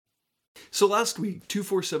So last week,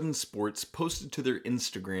 247 Sports posted to their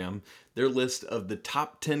Instagram their list of the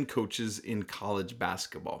top 10 coaches in college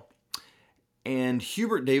basketball. And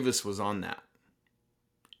Hubert Davis was on that.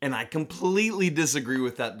 And I completely disagree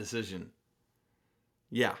with that decision.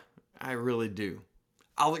 Yeah, I really do.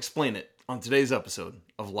 I'll explain it on today's episode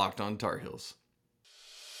of Locked On Tar Heels.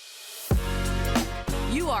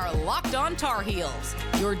 You are Locked On Tar Heels,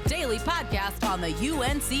 your daily podcast on the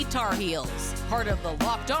UNC Tar Heels. Part of the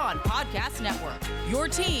Locked On Podcast Network, your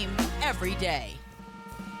team every day.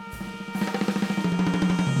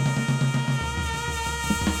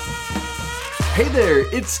 Hey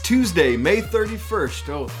there, it's Tuesday, May 31st.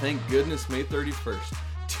 Oh, thank goodness, May 31st,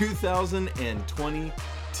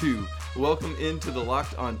 2022. Welcome into the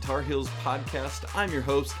Locked On Tar Heels podcast. I'm your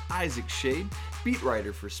host, Isaac Shade, beat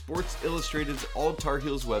writer for Sports Illustrated's All Tar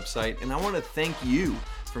Heels website, and I want to thank you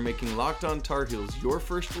for making Locked On Tar Heels your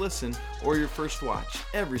first listen or your first watch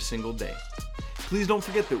every single day. Please don't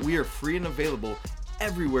forget that we are free and available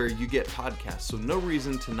everywhere you get podcasts, so no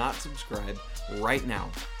reason to not subscribe right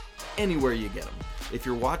now, anywhere you get them. If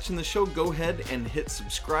you're watching the show, go ahead and hit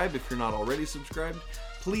subscribe if you're not already subscribed.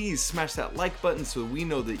 Please smash that like button so we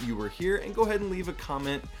know that you were here, and go ahead and leave a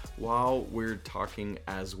comment while we're talking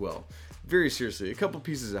as well. Very seriously, a couple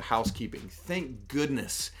pieces of housekeeping. Thank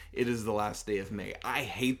goodness it is the last day of May. I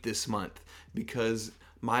hate this month because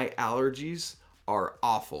my allergies are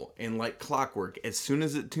awful, and like clockwork, as soon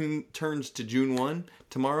as it turns to June 1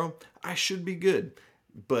 tomorrow, I should be good.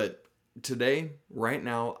 But today, right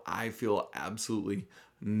now, I feel absolutely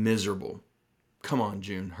miserable. Come on,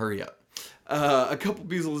 June, hurry up. A couple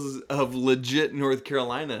pieces of legit North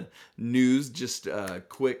Carolina news, just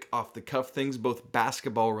quick off the cuff things, both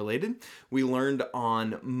basketball related. We learned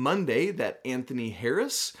on Monday that Anthony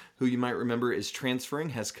Harris, who you might remember is transferring,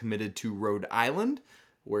 has committed to Rhode Island,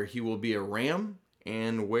 where he will be a Ram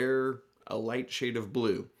and wear a light shade of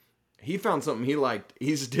blue. He found something he liked.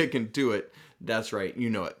 He's sticking to it. That's right, you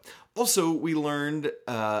know it. Also, we learned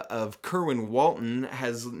of Kerwin Walton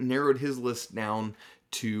has narrowed his list down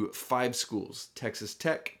to 5 schools: Texas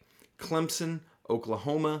Tech, Clemson,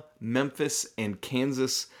 Oklahoma, Memphis, and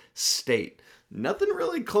Kansas State. Nothing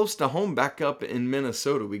really close to home back up in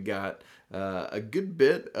Minnesota. We got a good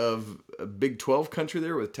bit of Big 12 country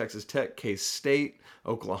there with Texas Tech, K-State,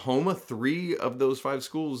 Oklahoma. 3 of those 5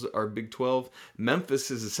 schools are Big 12.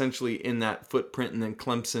 Memphis is essentially in that footprint, and then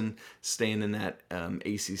Clemson staying in that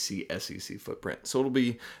ACC, SEC footprint. So it'll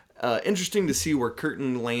be interesting to see where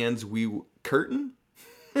Curtin lands.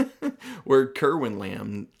 Where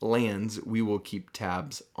Kerwin lands, we will keep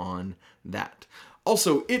tabs on that.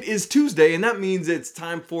 Also, it is Tuesday, and that means it's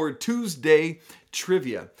time for Tuesday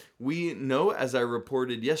Trivia. We know, as I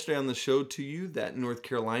reported yesterday on the show to you, that North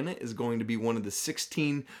Carolina is going to be one of the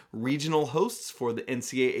 16 regional hosts for the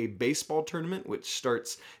NCAA baseball tournament, which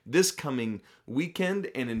starts this coming weekend.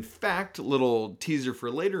 And in fact, little teaser for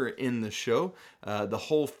later in the show, the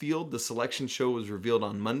whole field, the selection show was revealed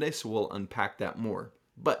on Monday, so we'll unpack that more.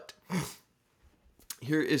 But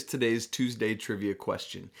here is today's Tuesday trivia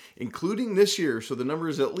question. Including this year, so the number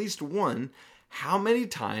is at least 1, how many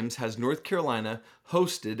times has North Carolina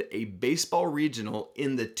hosted a baseball regional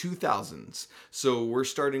in the 2000s? So we're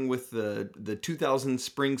starting with the 2000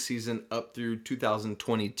 spring season up through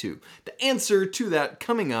 2022. The answer to that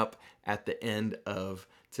coming up at the end of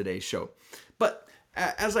today's show. But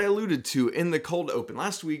as I alluded to in the cold open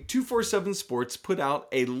last week, 247 Sports put out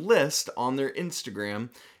a list on their Instagram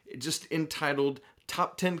just entitled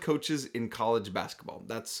Top 10 Coaches in College Basketball.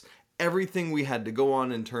 That's everything we had to go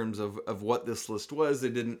on in terms of what this list was. They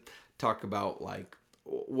didn't talk about like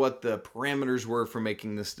what the parameters were for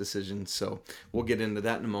making this decision, so we'll get into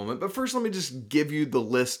that in a moment. But first, let me just give you the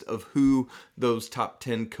list of who those top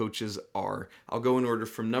 10 coaches are. I'll go in order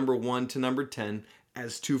from number 1 to number 10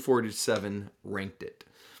 as 247 ranked it.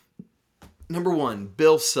 Number 1,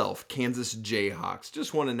 Bill Self, Kansas Jayhawks.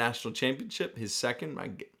 Just won a national championship, his second.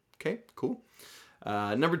 Okay, cool.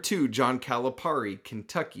 Number 2, John Calipari,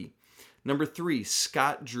 Kentucky. Number 3,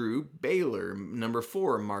 Scott Drew, Baylor. Number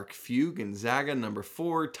 4, Mark Few, Gonzaga. Number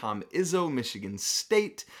 4, Tom Izzo, Michigan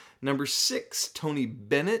State. Number 6, Tony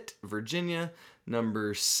Bennett, Virginia.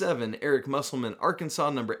 Number 7, Eric Musselman,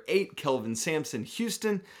 Arkansas. Number 8, Kelvin Sampson,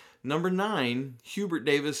 Houston. Number 9, Hubert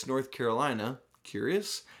Davis, North Carolina.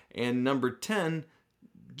 Curious. And number 10,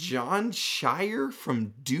 Jon Scheyer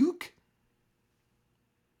from Duke.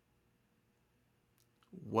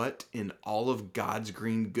 What in all of God's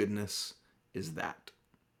green goodness is that?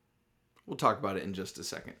 We'll talk about it in just a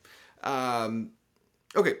second.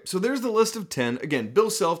 Okay, so there's the list of 10. Again,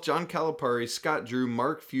 Bill Self, John Calipari, Scott Drew,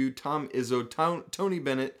 Mark Few, Tom Izzo, Tony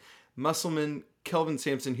Bennett, Musselman, Kelvin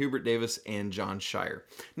Sampson, Hubert Davis, and Jon Scheyer.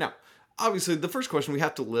 Now, obviously, the first question we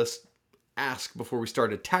have to ask before we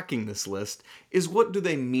start attacking this list is, what do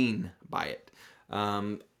they mean by it?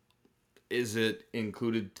 Is it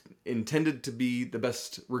intended to be the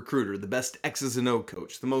best recruiter, the best X's and O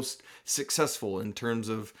coach, the most successful in terms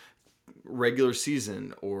of regular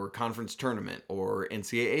season or conference tournament or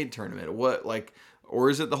NCAA tournament? Or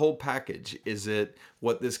is it the whole package? Is it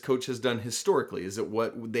what this coach has done historically? Is it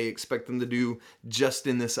what they expect them to do just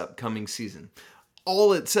in this upcoming season?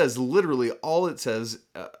 All it says, literally all it says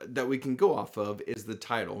that we can go off of is the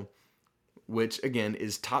title, which again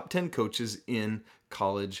is top 10 coaches in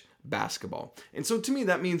college basketball. And so to me,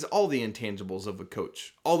 that means all the intangibles of a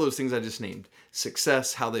coach, all those things I just named: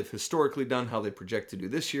 success, how they've historically done, how they project to do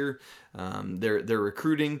this year, their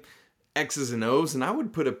recruiting, X's and O's. And I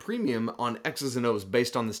would put a premium on X's and O's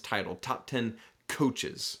based on this title, top 10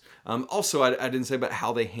 coaches. Also, I didn't say about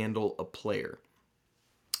how they handle a player.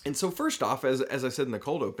 And so first off, as I said in the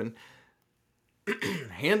cold open,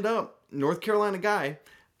 hand up, North Carolina guy,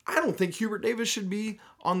 I don't think Hubert Davis should be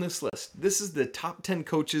on this list. This is the top 10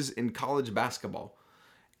 coaches in college basketball.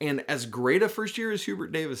 And as great a first year as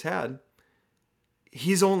Hubert Davis had,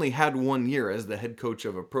 he's only had 1 year as the head coach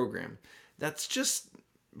of a program. That's just,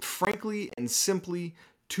 frankly and simply,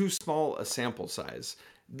 too small a sample size.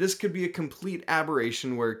 This could be a complete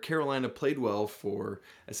aberration where Carolina played well for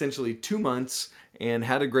essentially 2 months and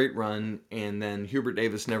had a great run, and then Hubert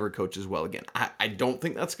Davis never coaches well again. I don't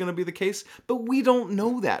think that's going to be the case, but we don't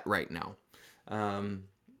know that right now.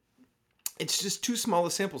 It's just too small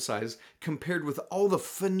a sample size compared with all the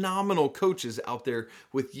phenomenal coaches out there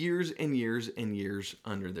with years and years and years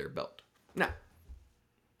under their belt. Now,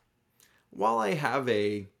 while I have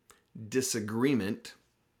a disagreement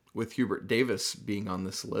with Hubert Davis being on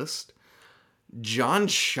this list, Jon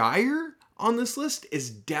Scheyer on this list is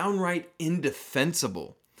downright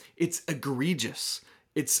indefensible. It's egregious,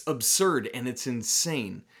 it's absurd, and it's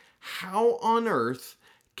insane. How on earth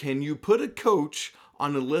can you put a coach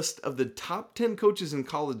on a list of the top 10 coaches in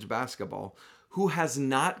college basketball who has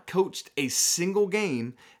not coached a single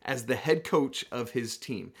game as the head coach of his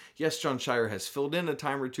team? Yes, Jon Scheyer has filled in a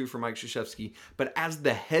time or two for Mike Krzyzewski, but as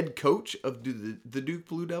the head coach of the Duke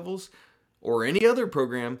Blue Devils or any other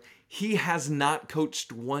program, he has not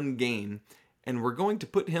coached one game. And we're going to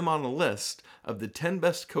put him on a list of the 10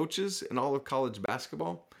 best coaches in all of college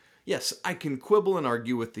basketball. Yes, I can quibble and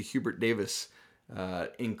argue with the Hubert Davis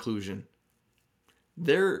inclusion.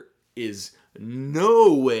 There is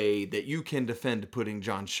no way that you can defend putting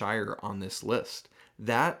Jon Scheyer on this list.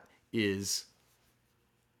 That is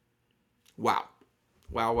wow.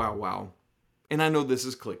 Wow, wow, wow. And I know this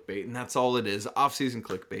is clickbait, and that's all it is, off-season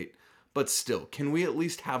clickbait. But still, can we at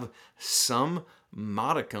least have some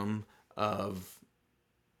modicum of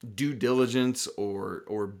due diligence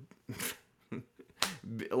or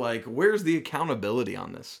like, where's the accountability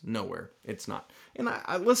on this? Nowhere. It's not. And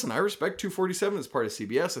I listen, I respect 247 as part of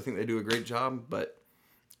CBS. I think they do a great job, but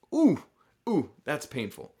ooh, that's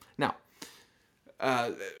painful. Now,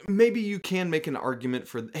 maybe you can make an argument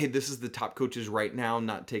for, hey, this is the top coaches right now,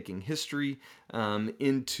 not taking history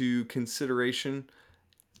into consideration.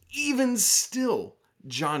 Even still,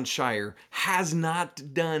 Jon Scheyer has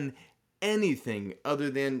not done anything other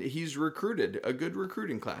than he's recruited a good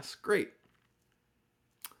recruiting class. Great.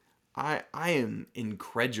 I am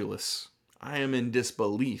incredulous. I am in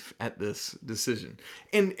disbelief at this decision.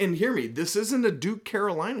 And hear me, this isn't a Duke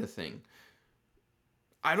Carolina thing.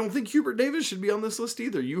 I don't think Hubert Davis should be on this list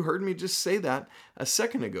either. You heard me just say that a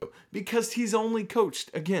second ago. Because he's only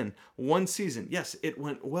coached, again, 1 season. Yes, it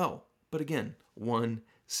went well. But again, 1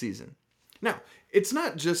 season. Now, it's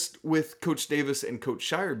not just with Coach Davis and Coach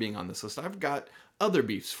Scheyer being on this list. I've got other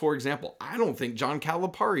beefs. For example, I don't think John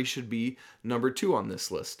Calipari should be number 2 on this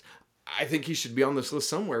list. I think he should be on this list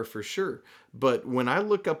somewhere for sure. But when I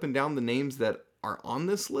look up and down the names that are on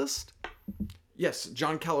this list, yes,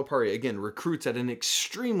 John Calipari, again, recruits at an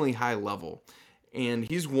extremely high level. And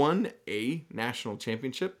he's won a national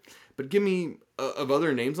championship. But give me, of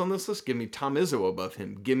other names on this list, give me Tom Izzo above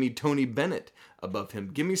him. Give me Tony Bennett above him.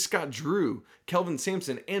 Give me Scott Drew, Kelvin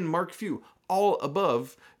Sampson, and Mark Few, all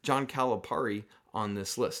above John Calipari on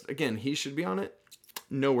this list. Again, he should be on it.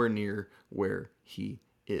 Nowhere near where he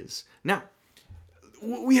is. Now,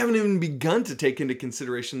 we haven't even begun to take into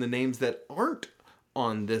consideration the names that aren't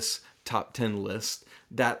on this top 10 list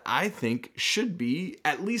that I think should be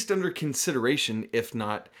at least under consideration, if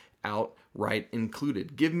not outright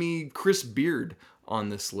included. Give me Chris Beard on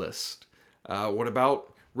this list. What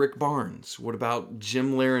about Rick Barnes? What about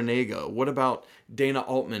Jim Larinaga? What about Dana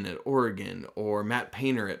Altman at Oregon, or Matt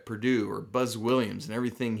Painter at Purdue, or Buzz Williams and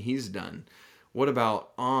everything he's done? What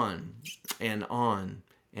about on and on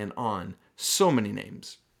and on? So many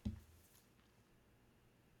names.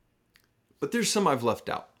 But there's some I've left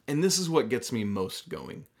out, and this is what gets me most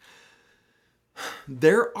going.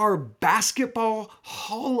 There are basketball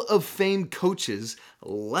Hall of Fame coaches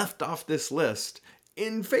left off this list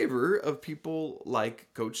in favor of people like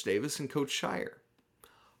Coach Davis and Coach Scheyer.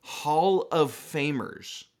 Hall of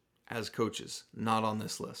Famers as coaches, not on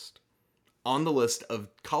this list. On the list of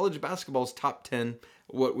college basketball's top 10,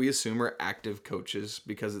 what we assume are active coaches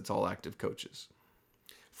because it's all active coaches.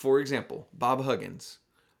 For example, Bob Huggins,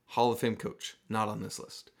 Hall of Fame coach, not on this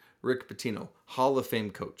list. Rick Pitino, Hall of Fame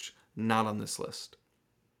coach, not on this list.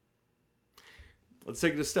 Let's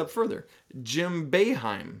take it a step further. Jim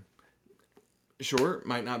Boeheim, sure,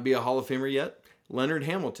 might not be a Hall of Famer yet. Leonard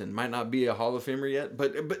Hamilton might not be a Hall of Famer yet,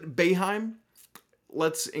 but Boeheim,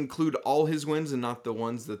 let's include all his wins and not the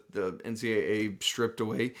ones that the NCAA stripped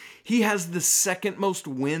away. He has the second most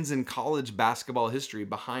wins in college basketball history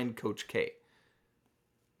behind Coach K.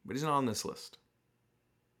 But he's not on this list.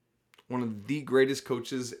 One of the greatest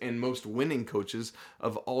coaches and most winning coaches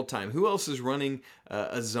of all time. Who else is running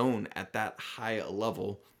a zone at that high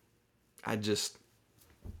level? This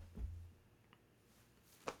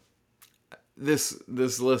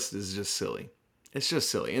list is just silly. It's just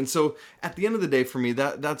silly. And so at the end of the day, for me,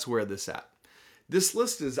 that's where this at. This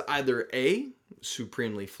list is either A,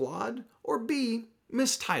 supremely flawed, or B,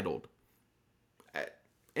 mistitled.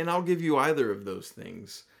 And I'll give you either of those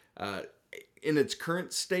things. In its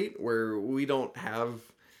current state, where we don't have,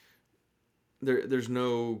 there's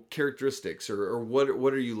no characteristics, or what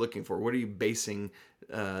are you looking for? What are you basing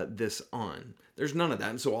this on? There's none of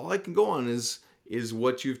that. And so all I can go on is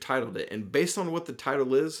what you've titled it. And based on what the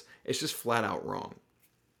title is, it's just flat out wrong.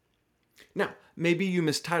 Now, maybe you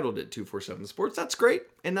mistitled it 247 Sports. That's great,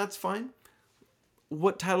 and that's fine.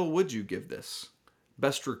 What title would you give this?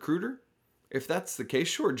 Best Recruiter? If that's the case,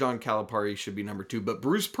 sure, John Calipari should be number 2, but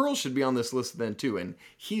Bruce Pearl should be on this list then too, and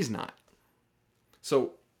he's not.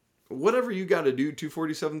 So whatever you got to do,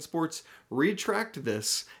 247 Sports, retract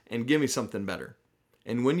this and give me something better.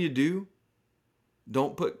 And when you do,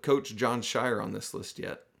 don't put Coach Jon Scheyer on this list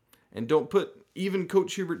yet. And don't put even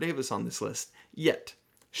Coach Hubert Davis on this list yet.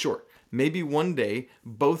 Sure, maybe one day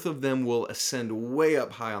both of them will ascend way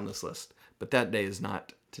up high on this list, but that day is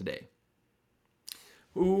not today.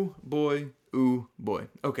 Ooh boy, ooh boy.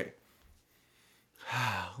 Okay.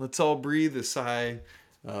 Let's all breathe a sigh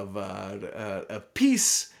of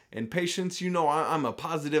peace and patience. You know, I'm a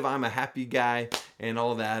positive, I'm a happy guy and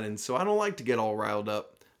all that. And so I don't like to get all riled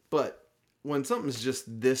up. But when something's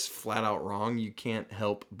just this flat out wrong, you can't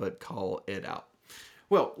help but call it out.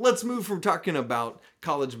 Well, let's move from talking about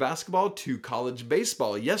college basketball to college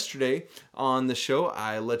baseball. Yesterday on the show,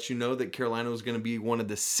 I let you know that Carolina was going to be one of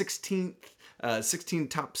the 16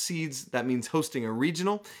 top seeds. That means hosting a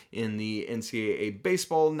regional in the NCAA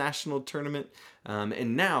baseball national tournament.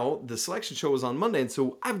 And now the selection show was on Monday. And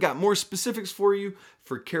so I've got more specifics for you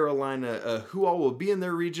for Carolina, who all will be in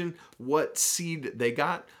their region, what seed they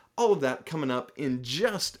got, all of that coming up in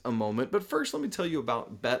just a moment. But first, let me tell you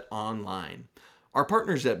about BetOnline. Our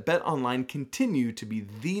partners at BetOnline continue to be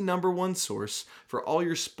the #1 source for all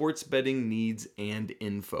your sports betting needs and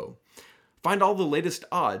info. Find all the latest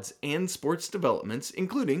odds and sports developments,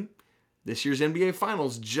 including this year's NBA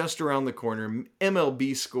Finals just around the corner,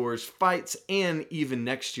 MLB scores, fights, and even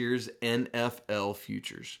next year's NFL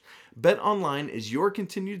futures. BetOnline is your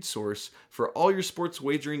continued source for all your sports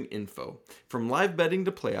wagering info, from live betting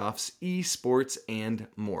to playoffs, esports, and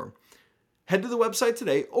more. Head to the website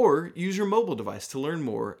today or use your mobile device to learn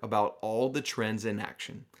more about all the trends in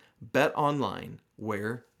action. BetOnline,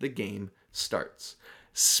 where the game starts.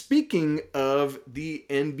 Speaking of the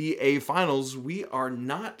NBA Finals, we are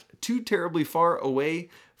not too terribly far away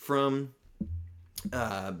from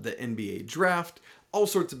the NBA draft. All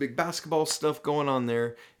sorts of big basketball stuff going on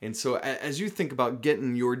there. And so as you think about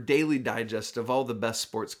getting your daily digest of all the best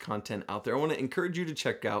sports content out there, I want to encourage you to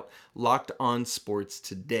check out Locked On Sports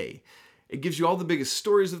Today. It gives you all the biggest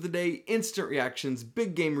stories of the day, instant reactions,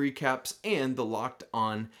 big game recaps, and the Locked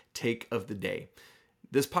On Take of the Day.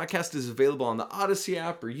 This podcast is available on the Odyssey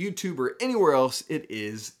app or YouTube or anywhere else it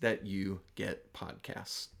is that you get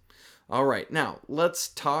podcasts. All right, now let's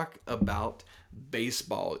talk about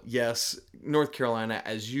baseball. Yes, North Carolina,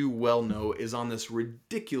 as you well know, is on this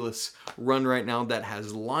ridiculous run right now that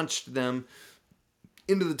has launched them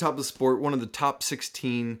into the top of the sport, one of the top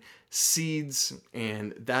 16 seeds,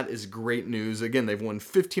 and that is great news. Again, they've won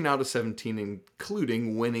 15 out of 17,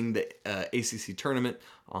 including winning the ACC tournament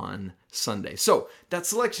on Sunday. So that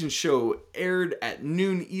selection show aired at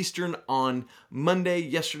noon Eastern on Monday,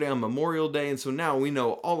 yesterday on Memorial Day, and so now we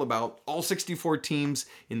know all about all 64 teams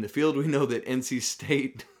in the field. We know that NC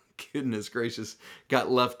State, goodness gracious, got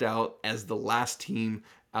left out as the last team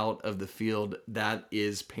out of the field. That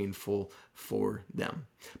is painful for them.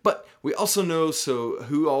 But we also know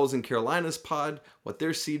who all is in Carolina's pod, what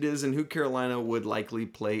their seed is, and who Carolina would likely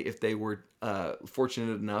play if they were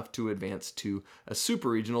fortunate enough to advance to a super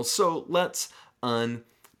regional. So let's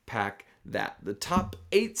unpack that. The top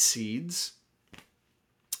 8 seeds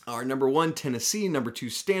are number 1, Tennessee, number 2,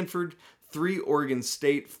 Stanford, 3, Oregon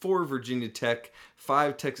State, 4, Virginia Tech,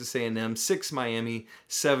 5, Texas A&M, 6, Miami,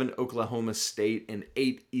 7, Oklahoma State, and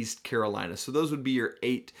 8, East Carolina. So those would be your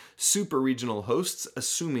 8 super regional hosts,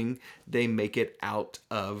 assuming they make it out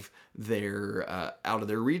of their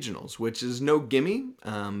regionals, which is no gimme,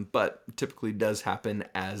 but typically does happen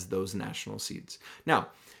as those national seeds. Now,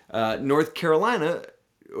 North Carolina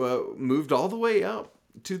moved all the way up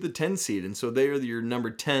to the 10 seed, and so they are your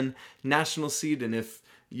number 10 national seed. And if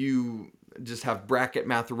you just have bracket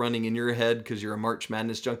math running in your head because you're a March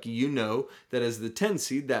Madness junkie, you know that as the 10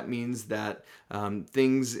 seed, that means that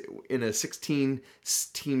things in a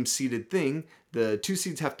 16-team seeded thing, the 2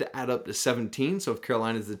 seeds have to add up to 17. So if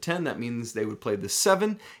Carolina is the 10, that means they would play the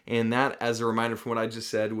 7. And that, as a reminder from what I just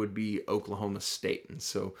said, would be Oklahoma State. And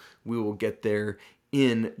so we will get there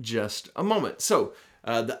in just a moment. So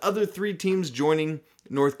the other 3 teams joining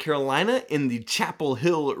North Carolina in the Chapel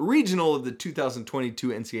Hill Regional of the 2022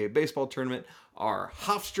 NCAA Baseball Tournament are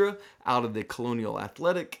Hofstra out of the Colonial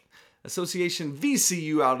Athletic Association,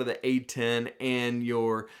 VCU out of the A-10, and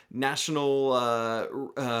your national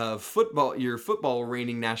football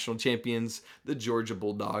reigning national champions, the Georgia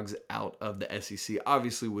Bulldogs out of the SEC.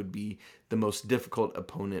 Obviously would be the most difficult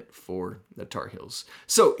opponent for the Tar Heels.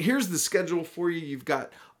 So here's the schedule for you. You've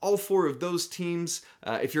got all 4 of those teams.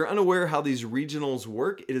 If you're unaware how these regionals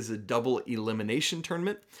work, it is a double elimination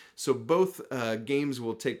tournament. So both games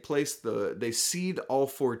will take place. They seed all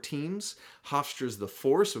 4 teams. Hofstra's the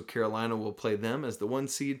 4, so Carolina will play them as the 1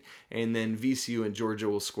 seed, and then VCU and Georgia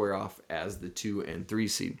will square off as the 2 and 3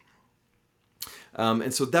 seed.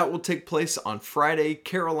 And so that will take place on Friday.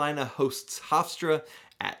 Carolina hosts Hofstra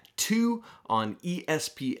at 2 on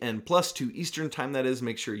ESPN Plus, 2 Eastern time, that is.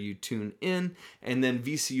 Make sure you tune in. And then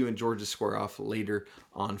VCU and Georgia square off later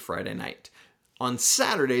on Friday night. On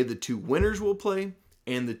Saturday, the 2 winners will play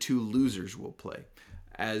and the 2 losers will play.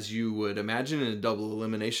 As you would imagine in a double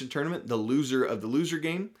elimination tournament, the loser of the loser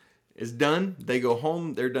game is done. They go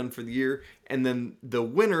home. They're done for the year. And then the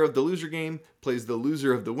winner of the loser game plays the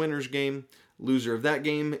loser of the winner's game. Loser of that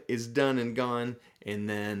game is done and gone, and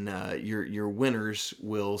then your winners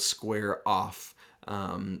will square off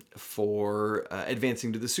for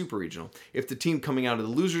advancing to the Super Regional. If the team coming out of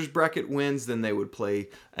the losers bracket wins, then they would play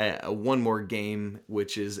one more game,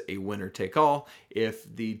 which is a winner-take-all.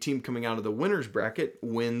 If the team coming out of the winners bracket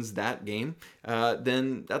wins that game,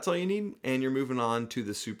 then that's all you need, and you're moving on to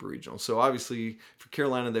the Super Regional. So obviously, for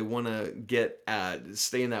Carolina, they want to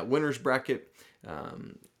stay in that winners bracket.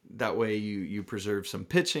 That way you preserve some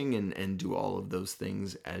pitching and do all of those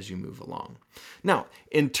things as you move along. Now,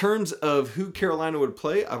 in terms of who Carolina would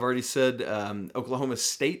play, I've already said Oklahoma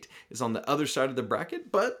State is on the other side of the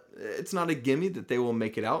bracket, but it's not a gimme that they will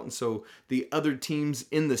make it out. And so the other teams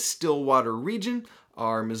in the Stillwater region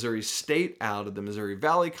are Missouri State out of the Missouri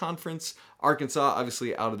Valley Conference, Arkansas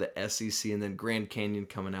obviously out of the SEC, and then Grand Canyon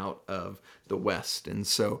coming out of the West. And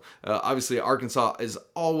so obviously Arkansas is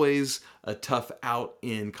always a tough out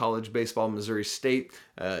in college baseball. Missouri State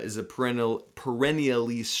is a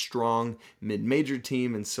perennially strong mid-major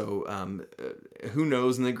team, and so who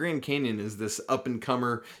knows? And the Grand Canyon is this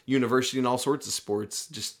up-and-comer university in all sorts of sports,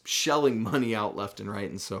 just shelling money out left and right,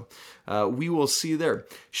 and so we will see there.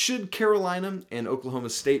 Should Carolina and Oklahoma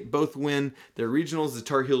State both win their regionals, the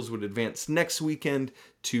Tar Heels would advance next weekend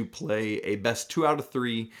to play a best 2 out of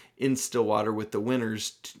 3 in Stillwater, with the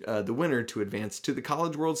winner to advance to the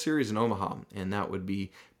College World Series in Omaha, and that would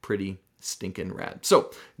be pretty stinking rad.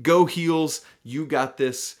 So go Heels, you got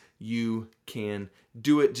this, you can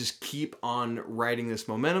do it. Just keep on riding this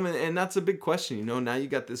momentum, and that's a big question. Now you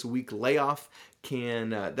got this week layoff.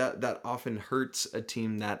 That often hurts a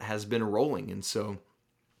team that has been rolling, and so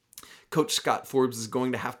Coach Scott Forbes is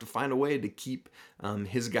going to have to find a way to keep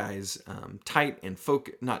his guys tight and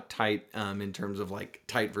not tight in terms of like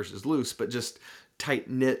tight versus loose, but just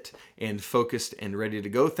tight-knit and focused and ready to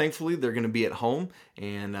go. Thankfully, they're going to be at home,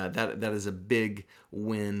 and that is a big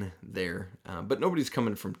win there. But nobody's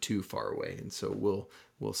coming from too far away, and so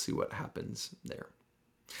we'll see what happens there.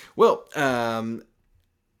 Well,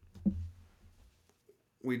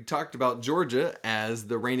 we talked about Georgia as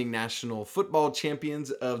the reigning national football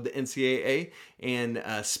champions of the NCAA. And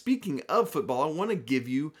speaking of football, I want to give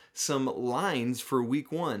you some lines for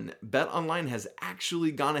week 1. BetOnline has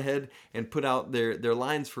actually gone ahead and put out their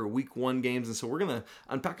lines for week 1 games. And so we're going to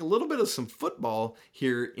unpack a little bit of some football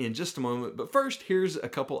here in just a moment. But first, here's a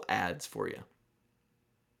couple ads for you.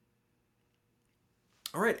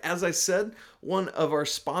 All right, as I said, one of our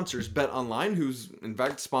sponsors, BetOnline, who's in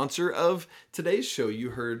fact sponsor of today's show, you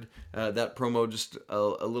heard that promo just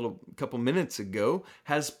a couple minutes ago,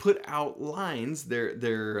 has put out lines, their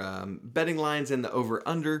betting lines and the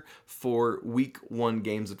over-under for week 1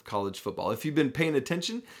 games of college football. If you've been paying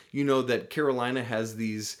attention, you know that Carolina has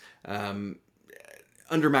these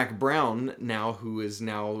under Mack Brown now, who is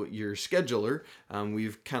now your scheduler.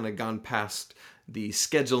 We've kind of gone past the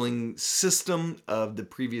scheduling system of the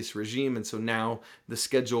previous regime, and so now the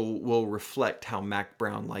schedule will reflect how Mack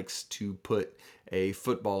Brown likes to put a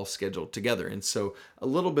football schedule together. And so a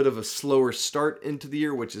little bit of a slower start into the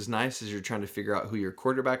year, which is nice as you're trying to figure out who your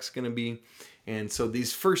quarterback's going to be. And so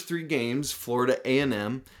these first 3 games, Florida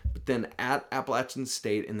A&M, but then at Appalachian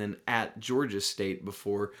State, and then at Georgia State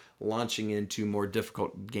before launching into more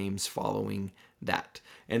difficult games following that.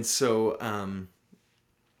 And so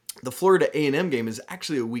the Florida A&M game is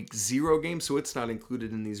actually a week 0 game, so it's not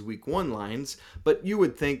included in these week 1 lines. But you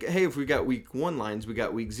would think, hey, if we got week 1 lines, we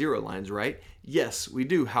got week 0 lines, right? Yes, we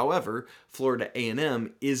do. However, Florida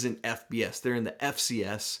A&M isn't FBS. They're in the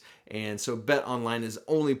FCS, and so BetOnline is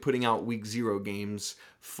only putting out week 0 games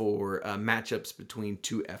for matchups between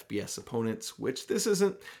 2 FBS opponents, which this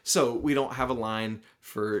isn't. So we don't have a line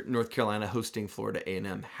for North Carolina hosting Florida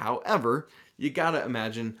A&M. However, you gotta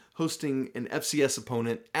imagine hosting an FCS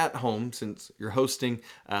opponent at home, since you're hosting,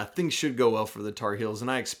 things should go well for the Tar Heels,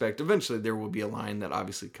 and I expect eventually there will be a line that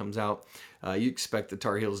obviously comes out. You expect the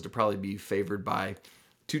Tar Heels to probably be favored by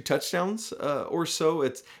 2 touchdowns or so.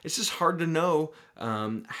 It's just hard to know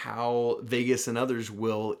how Vegas and others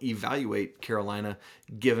will evaluate Carolina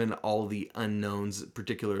given all the unknowns,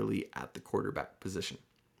 particularly at the quarterback position.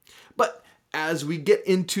 But as we get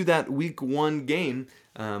into that week 1 game,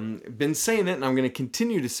 been saying it, and I'm going to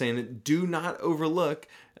continue to saying it, do not overlook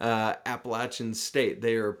Appalachian State.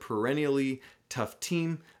 They are a perennially tough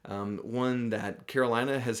team, one that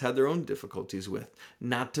Carolina has had their own difficulties with.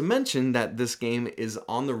 Not to mention that this game is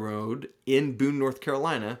on the road in Boone, North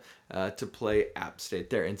Carolina, to play App State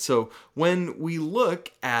there. And so when we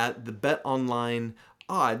look at the BetOnline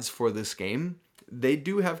odds for this game, they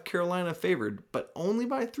do have Carolina favored, but only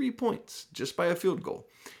by 3 points, just by a field goal.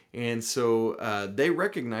 And so they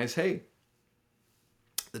recognize, hey,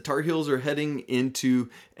 the Tar Heels are heading into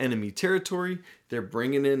enemy territory. They're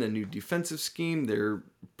bringing in a new defensive scheme. They're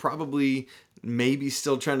probably maybe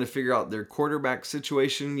still trying to figure out their quarterback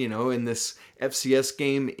situation. You know, in this FCS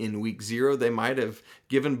game in week 0, they might have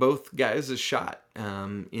given both guys a shot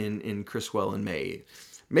in Criswell and May.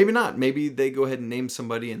 Maybe not. Maybe they go ahead and name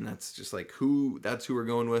somebody, and that's just like that's who we're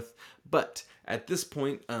going with. But at this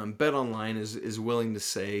point, BetOnline is willing to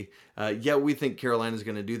say, yeah, we think Carolina's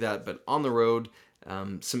going to do that, but on the road,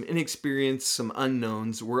 some inexperience, some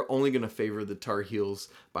unknowns. We're only going to favor the Tar Heels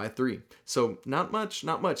by 3. So not much.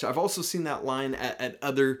 I've also seen that line at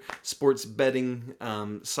other sports betting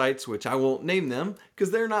sites, which I won't name them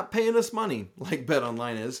because they're not paying us money like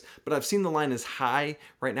BetOnline is. But I've seen the line as high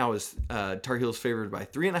right now as Tar Heels favored by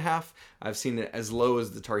 3.5. I've seen it as low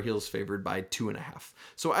as the Tar Heels favored by 2.5.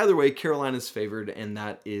 So either way, Carolina's favored, and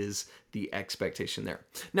that is the expectation there.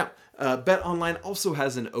 Now, BetOnline also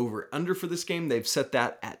has an over-under for this game. They've set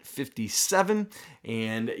that at 57.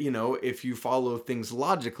 And, you know, if you follow things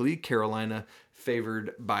logically, Carolina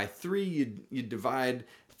favored by 3, you divide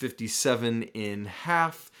 57 in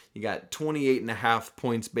half. You got 28.5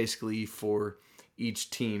 points basically for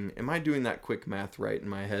each team. Am I doing that quick math right in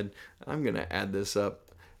my head? I'm going to add this up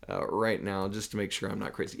right now just to make sure I'm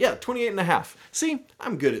not crazy. Yeah, 28.5. See,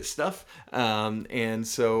 I'm good at stuff. And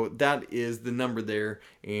so that is the number there.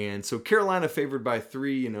 And so Carolina favored by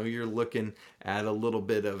 3, you know, you're looking at a little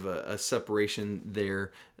bit of a separation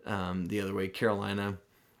there. The other way, Carolina,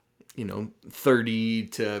 you know, 30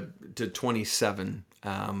 to 27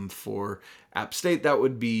 For App State, that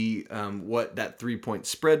would be what that 3-point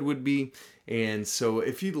spread would be. And so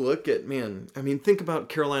if you look at, think about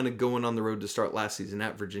Carolina going on the road to start last season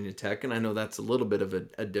at Virginia Tech. And I know that's a little bit of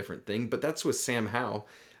a different thing, but that's with Sam Howell.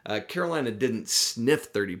 Carolina didn't sniff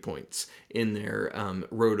 30 points in their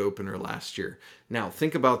road opener last year. Now,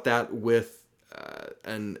 think about that with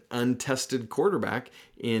an untested quarterback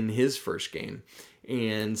in his first game.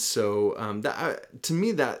 And so to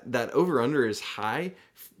me, that over-under is high,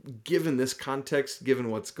 given this context, given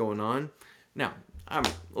what's going on. Now,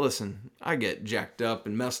 I get jacked up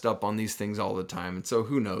and messed up on these things all the time, and so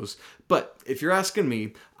who knows. But if you're asking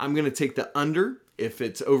me, I'm going to take the under if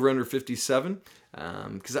it's over under 57,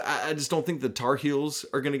 because I just don't think the Tar Heels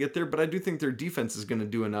are going to get there, but I do think their defense is going to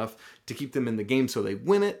do enough to keep them in the game so they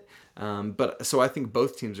win it. So I think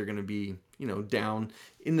both teams are going to be, down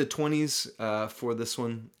in the 20s for this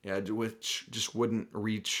one, which just wouldn't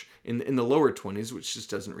reach in the lower 20s, which just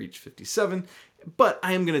doesn't reach 57. But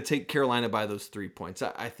I am going to take Carolina by those 3 points.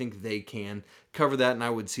 I think they can cover that, and I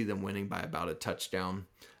would see them winning by about a touchdown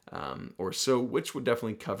or so, which would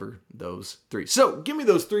definitely cover those 3. So give me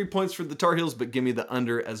those 3 points for the Tar Heels, but give me the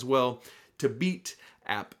under as well to beat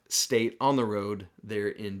App State on the road there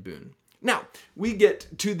in Boone. Now, we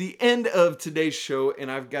get to the end of today's show,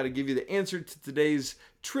 and I've got to give you the answer to today's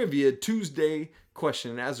Trivia Tuesday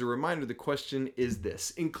question. And as a reminder, the question is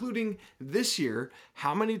this: including this year,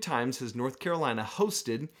 how many times has North Carolina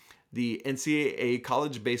hosted the NCAA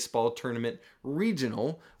College Baseball Tournament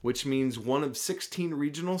Regional, which means one of 16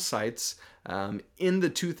 regional sites in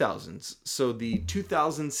the 2000s? So the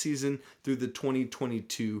 2000 season through the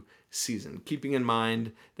 2022 season, keeping in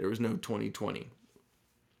mind there was no 2020.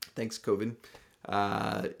 Thanks, COVID.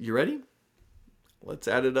 You ready? Let's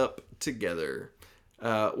add it up together.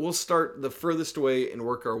 We'll start the furthest away and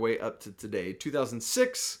work our way up to today.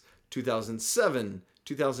 2006, 2007,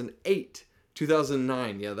 2008,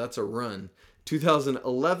 2009. Yeah, that's a run.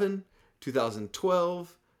 2011,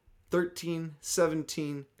 2012, 13,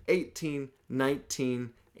 17, 18, 19,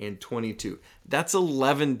 and 22. That's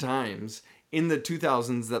 11 times in the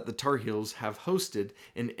 2000s that the Tar Heels have hosted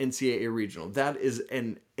an NCAA regional. That is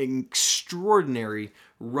an extraordinary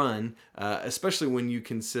run, especially when you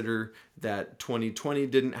consider that 2020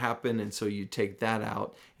 didn't happen, and so you take that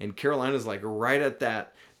out. And Carolina's like right at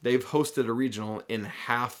that. They've hosted a regional in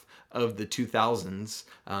half of the 2000s,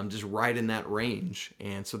 just right in that range.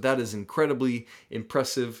 And so that is incredibly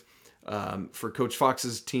impressive for Coach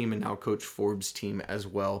Fox's team and now Coach Forbes' team as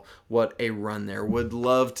well. What a run there. Would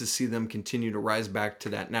love to see them continue to rise back to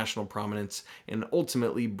that national prominence and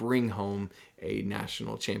ultimately bring home a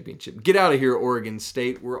national championship. Get out of here, Oregon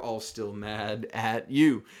State. We're all still mad at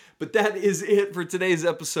you. But that is it for today's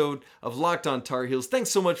episode of Locked On Tar Heels.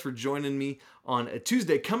 Thanks so much for joining me on a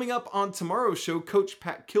Tuesday. Coming up on tomorrow's show, Coach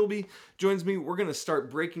Pat Kilby joins me. We're going to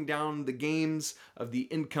start breaking down the games of the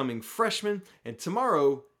incoming freshmen. And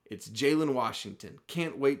tomorrow, it's Jalen Washington.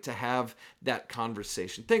 Can't wait to have that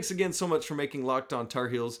conversation. Thanks again so much for making Locked On Tar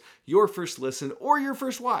Heels your first listen or your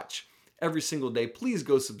first watch every single day. Please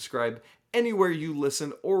go subscribe anywhere you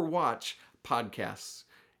listen or watch podcasts.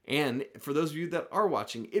 And for those of you that are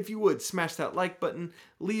watching, if you would, smash that like button,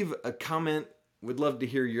 leave a comment. We'd love to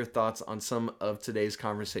hear your thoughts on some of today's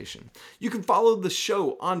conversation. You can follow the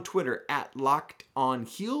show on Twitter at Locked On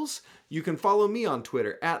Heels. You can follow me on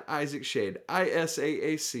Twitter at Isaac Schade,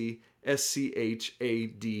 ISAACSCHADE.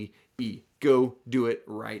 Go do it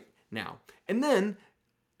right now. And then,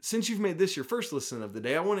 since you've made this your first listen of the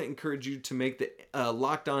day, I want to encourage you to make the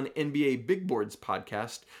Locked On NBA Big Boards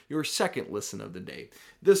podcast your second listen of the day.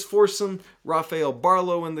 This foursome, Rafael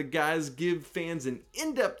Barlow and the guys, give fans an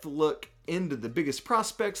in-depth look into the biggest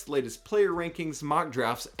prospects, latest player rankings, mock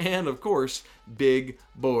drafts, and of course, big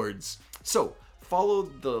boards. So follow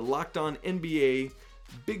the Locked On NBA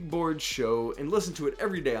Big Board show and listen to it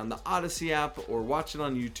every day on the Odyssey app or watch it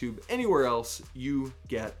on YouTube, anywhere else you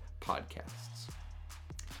get podcasts.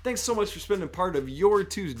 Thanks so much for spending part of your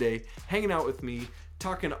Tuesday hanging out with me,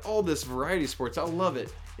 talking all this variety sports. I love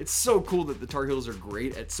it. It's so cool that the Tar Heels are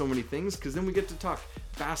great at so many things, because then we get to talk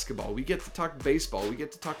basketball, we get to talk baseball, we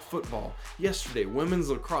get to talk football. Yesterday, women's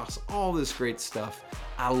lacrosse, all this great stuff.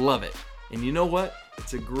 I love it. And you know what?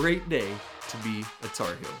 It's a great day to be a Tar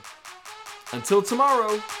Heel. Until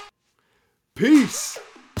tomorrow, peace.